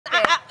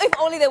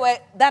only they were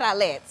that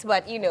alert,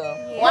 but you know.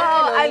 Yeah. One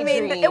Well, can I only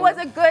mean, dream. it was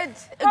a good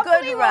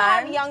Hopefully we'll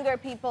have run. younger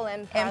people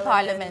in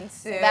Parliament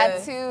too.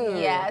 That too.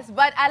 Yes,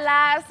 but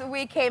alas,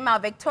 we came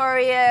out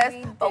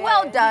victorious. But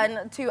well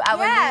done to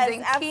our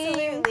losing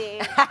team. Absolutely.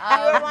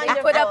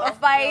 They put up a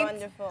fight,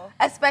 Wonderful.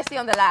 especially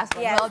on the last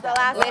one. Yes, Well the done.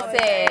 last one.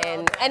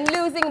 Listen, and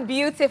losing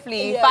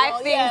beautifully. Yeah, 5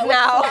 well, things yeah, with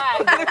now.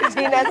 swag.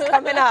 Regina's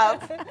coming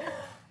up.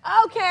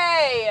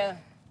 Okay.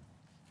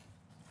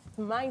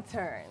 My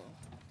turn.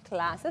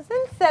 Class is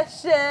in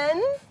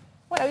session.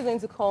 What are you going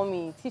to call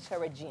me? Teacher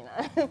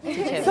Regina.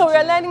 So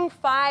we're learning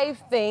 5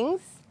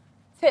 things,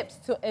 tips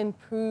to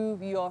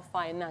improve your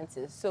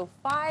finances. So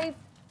 5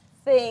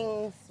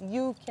 things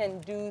you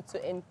can do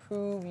to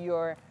improve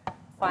your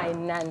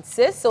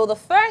finances. So the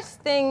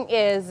first thing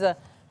is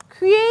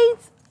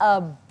create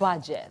a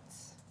budget.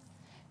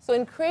 So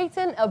in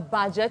creating a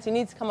budget, you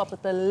need to come up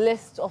with a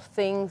list of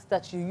things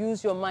that you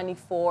use your money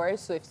for.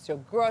 So if it's your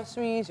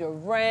groceries, your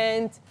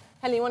rent.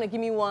 Helen, you want to give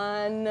me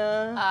one?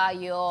 Your What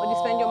do you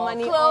spend your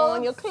money clothes.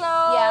 on? Your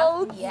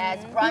clothes? Yeah.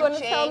 Yes, You want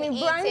to tell me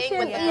brunching, brunching, eating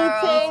with the eating?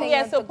 girls.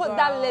 Yeah, with so the put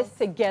that girls. list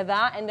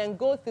together and then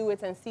go through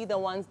it and see the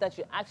ones that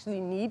you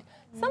actually need.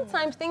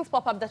 Sometimes things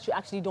pop up that you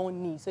actually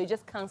don't need, so you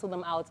just cancel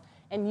them out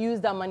and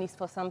use that money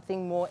for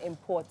something more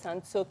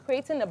important. So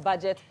creating a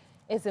budget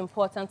is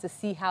important to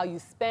see how you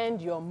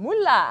spend your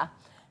moolah.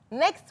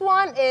 Next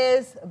one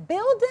is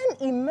build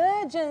an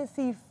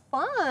emergency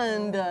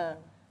fund.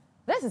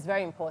 This is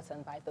very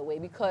important, by the way,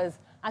 because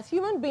as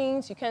human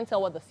beings, you can't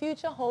tell what the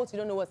future holds. You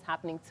don't know what's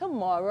happening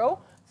tomorrow.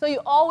 So you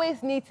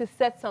always need to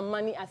set some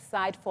money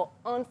aside for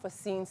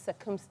unforeseen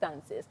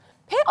circumstances.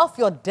 Pay off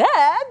your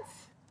debt.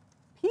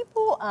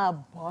 People are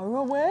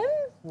borrowing.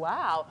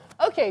 Wow.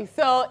 Okay,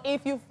 so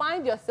if you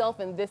find yourself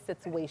in this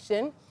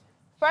situation,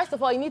 first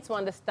of all, you need to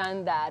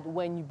understand that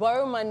when you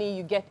borrow money,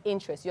 you get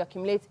interest. You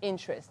accumulate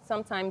interest.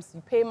 Sometimes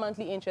you pay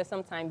monthly interest,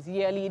 sometimes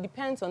yearly. It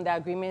depends on the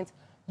agreement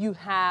you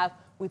have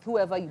with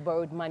whoever you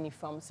borrowed money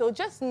from. So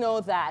just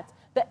know that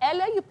the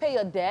earlier you pay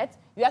your debt,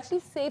 you actually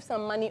save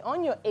some money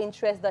on your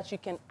interest that you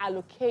can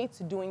allocate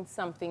to doing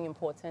something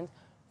important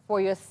for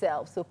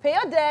yourself. So pay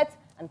your debt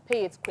and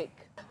pay it quick.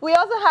 We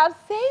also have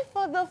save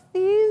for the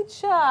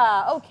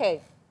future.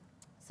 Okay,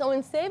 so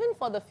in saving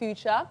for the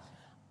future,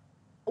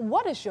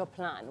 what is your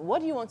plan?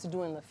 What do you want to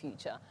do in the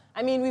future?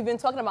 I mean, we've been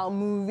talking about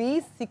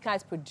movies. Sika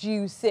is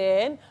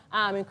producing,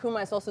 and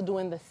Nkrumah is also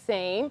doing the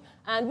same.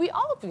 And we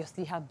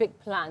obviously have big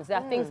plans. There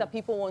are things that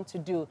people want to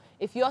do.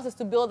 If yours is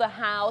to build a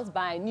house,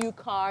 buy a new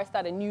car,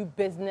 start a new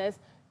business,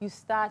 you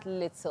start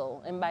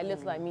little. And by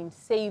little, I mean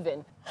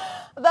saving.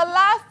 The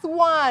last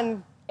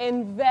one,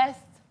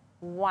 invest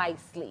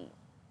wisely.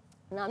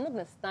 Now, I'm not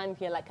going to stand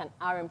here like an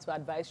RM to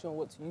advise you on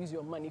what to use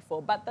your money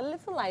for, but the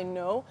little I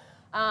know,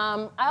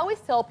 I always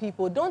tell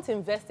people, don't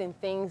invest in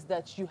things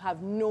that you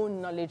have no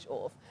knowledge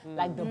of,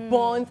 like the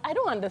bonds. I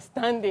don't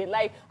understand it,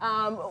 like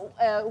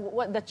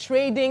what the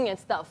trading and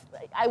stuff.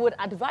 I would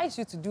advise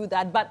you to do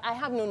that, but I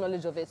have no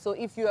knowledge of it. So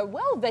if you are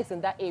well-versed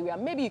in that area,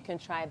 maybe you can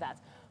try that.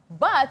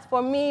 But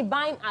for me,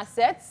 buying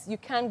assets, you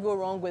can't go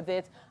wrong with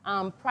it.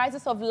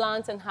 Prices of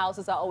lands and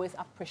houses are always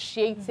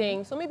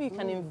appreciating, so maybe you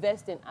can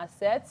invest in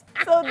assets.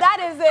 So that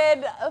is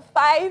it,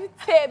 5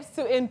 tips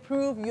to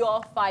improve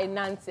your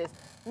finances.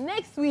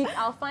 Next week,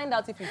 I'll find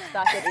out if you've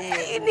started in your...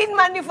 You need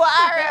money for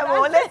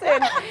RM.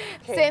 Listen.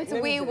 Since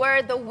we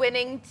were the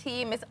winning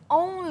team, it's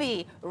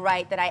only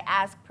right that I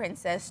ask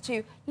Princess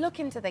to look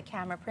into the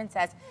camera.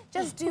 Princess,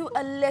 just do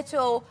a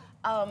little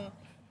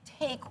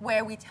take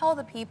where we tell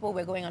the people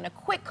we're going on a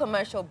quick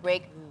commercial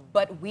break,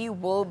 but we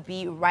will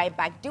be right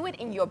back. Do it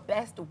in your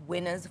best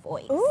winner's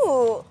voice.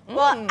 Ooh.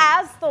 Well,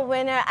 as the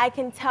winner, I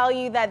can tell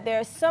you that there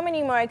are so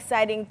many more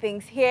exciting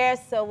things here,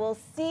 so we'll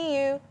see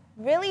you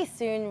really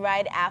soon,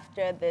 right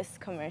after this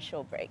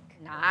commercial break.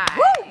 Nice.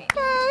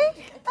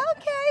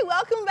 Okay,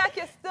 welcome back.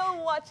 You're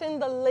still watching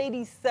the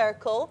Ladies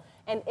Circle,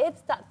 and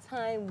it's that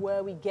time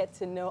where we get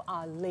to know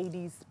our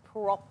ladies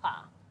proper.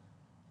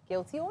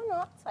 Guilty or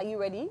not? Are you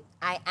ready?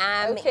 I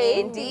am Okay.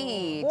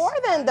 indeed. More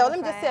than though, let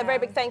me just say a very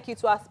big thank you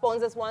to our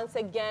sponsors once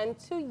again,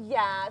 to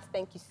Yas,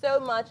 thank you so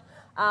much,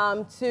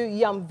 to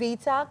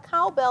Yumvita,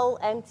 Cowbell,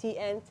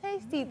 MTN,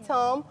 Tasty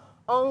Tom,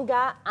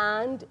 Onga,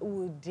 and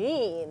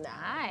Udine.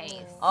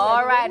 Nice.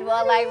 All right,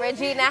 well, like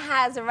Regina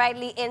has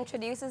rightly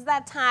introduced, it's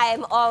that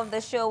time of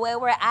the show where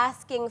we're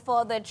asking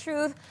for the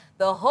truth,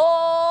 the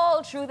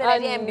whole truth,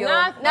 and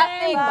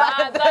nothing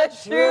but the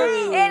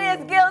truth. It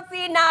is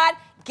guilty, not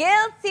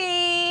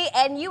guilty.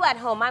 And you at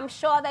home, I'm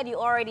sure that you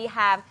already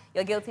have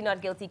your guilty,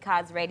 not guilty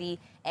cards ready,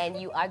 and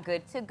you are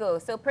good to go.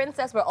 So,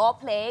 Princess, we're all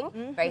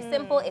playing. Very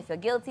simple. If you're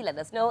guilty, let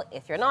us know.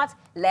 If you're not,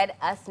 let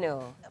us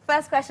know.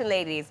 First question,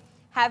 ladies.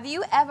 Have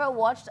you ever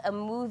watched a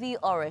movie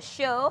or a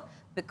show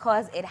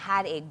because it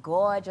had a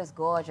gorgeous,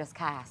 gorgeous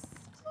cast?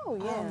 Oh,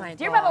 yeah. Oh, my God.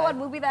 Do you remember what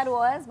movie that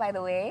was, by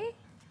the way?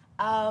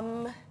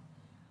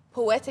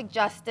 Poetic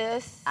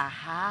Justice.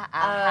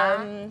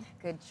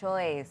 Good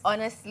choice.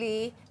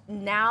 Honestly,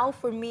 now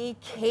for me,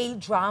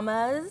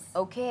 K-dramas,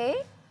 Okay.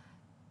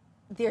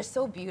 they're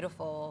so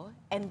beautiful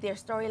and their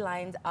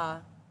storylines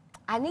are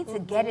I need to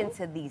get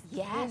into these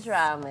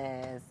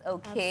K-dramas.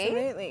 Okay.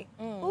 Absolutely.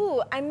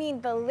 Ooh, I mean,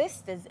 the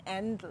list is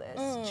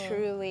endless,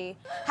 truly.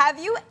 Have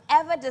you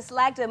ever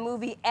disliked a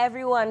movie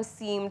everyone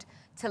seemed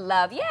to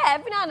love? Yeah,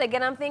 every now and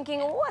again I'm thinking,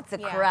 what's a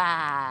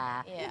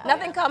cry? Yeah.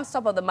 Nothing comes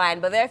top of the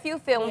mind, but there are a few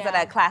films that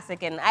are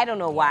classic and I don't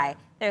know why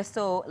they're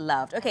so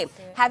loved. Okay,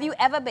 have you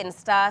ever been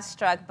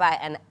starstruck by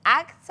an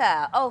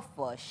actor? Oh,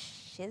 for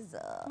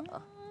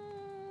shizzle.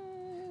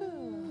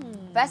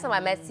 First time I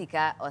met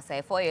Sika, or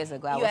say 4 years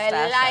ago, I was starstruck. You're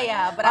a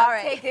liar, but All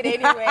I'll take it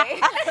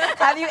anyway.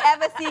 Have you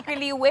ever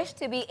secretly wished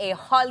to be a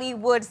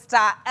Hollywood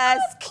star?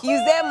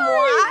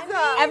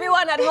 Excusez-moi.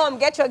 Everyone at home,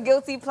 get your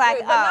guilty flag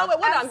But now up.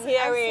 what I'm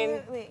hearing.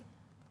 Absolutely.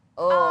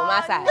 Oh,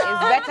 Masa,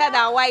 it's better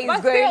than what is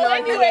But going still, on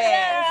anyway.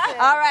 here.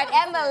 All right,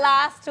 and the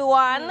last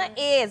one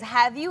is,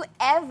 have you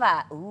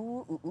ever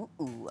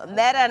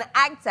met an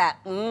actor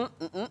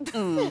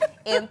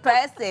in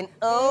person,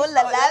 oh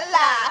la la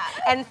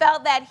la, and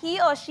felt that he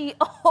or she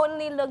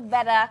only looked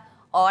better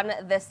on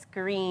the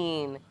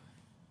screen?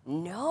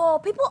 No,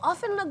 people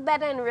often look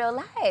better in real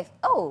life.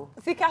 Oh.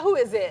 Sika, who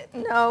is it?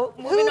 No.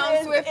 Moving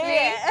on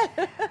swiftly.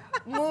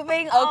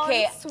 Moving on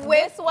swiftly.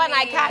 This one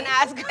I can't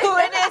ask who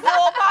it is.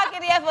 We'll park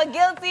it here for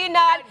guilty,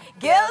 not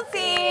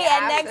guilty.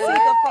 And next week,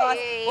 of course,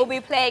 we'll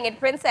be playing it.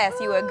 Princess,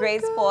 you were a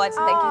great sport.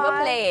 Thank you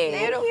for playing.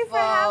 Thank you for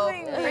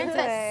having me.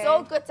 Princess,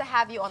 so good to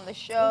have you on the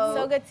show.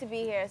 So good to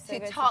be here. So to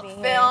good talk to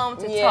be film,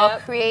 to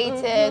talk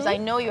creatives. I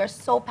know you're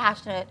so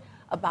passionate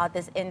about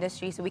this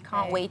industry, so we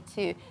can't wait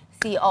to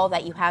see all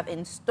that you have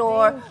in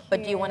store.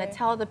 But do you want to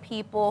tell the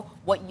people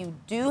what you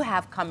do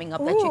have coming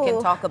up that you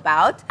can talk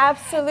about?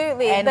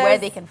 Absolutely. And where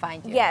they can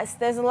find you. Yes,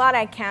 there's a lot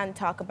I can't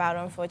talk about,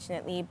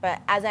 unfortunately.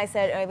 But as I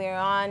said earlier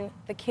on,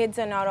 The Kids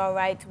Are Not All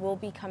Right will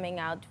be coming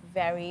out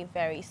very,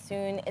 very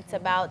soon. It's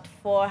about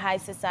 4 high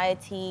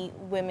society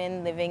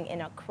women living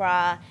in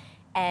Accra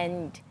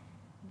and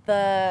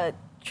the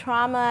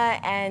trauma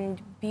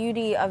and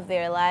beauty of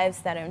their lives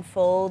that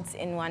unfolds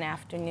in one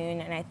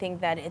afternoon. And I think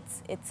that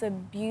it's a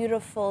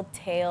beautiful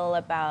tale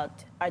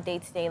about our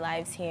day-to-day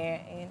lives here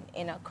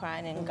in Accra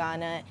and in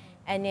Ghana.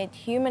 And it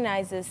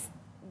humanizes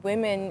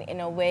women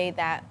in a way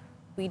that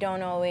we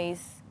don't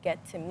always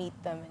get to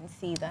meet them and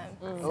see them.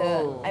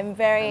 So I'm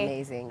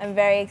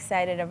very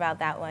excited about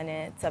that one,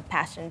 and it's a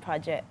passion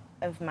project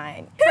of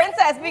mine.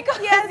 Princess,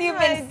 because you've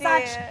been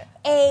such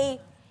a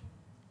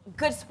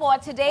good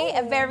sport today,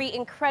 a very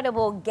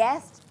incredible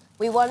guest.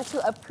 We want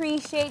to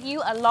appreciate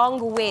you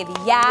along with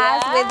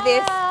Yaz with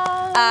this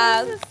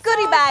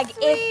goodie bag,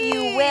 if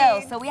you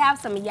will. So we have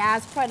some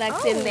Yaz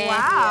products in there.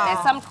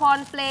 There's some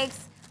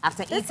cornflakes.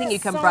 After eating, you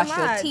can brush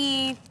your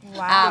teeth.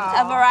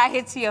 A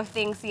variety of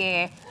things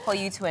here for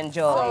you to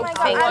enjoy.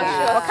 Thank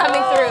you for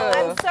coming through.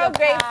 I'm so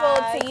grateful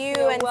to you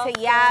and to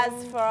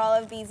Yaz for all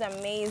of these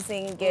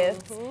amazing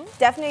gifts.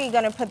 Definitely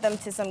going to put them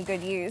to some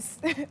good use.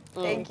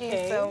 Thank you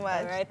so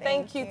much. All right.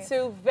 Thank you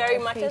too very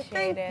much. And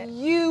appreciate thank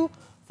you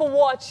for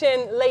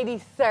watching Lady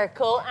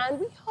Circle. And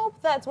we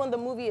hope that when the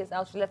movie is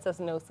out, she lets us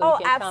know so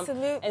we can come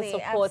and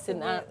support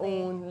in our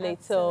own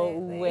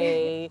little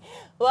way.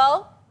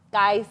 Well,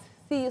 guys,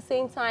 see you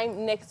same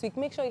time next week.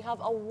 Make sure you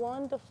have a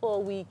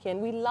wonderful weekend.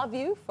 We love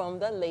you from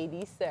the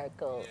Lady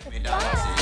Circle.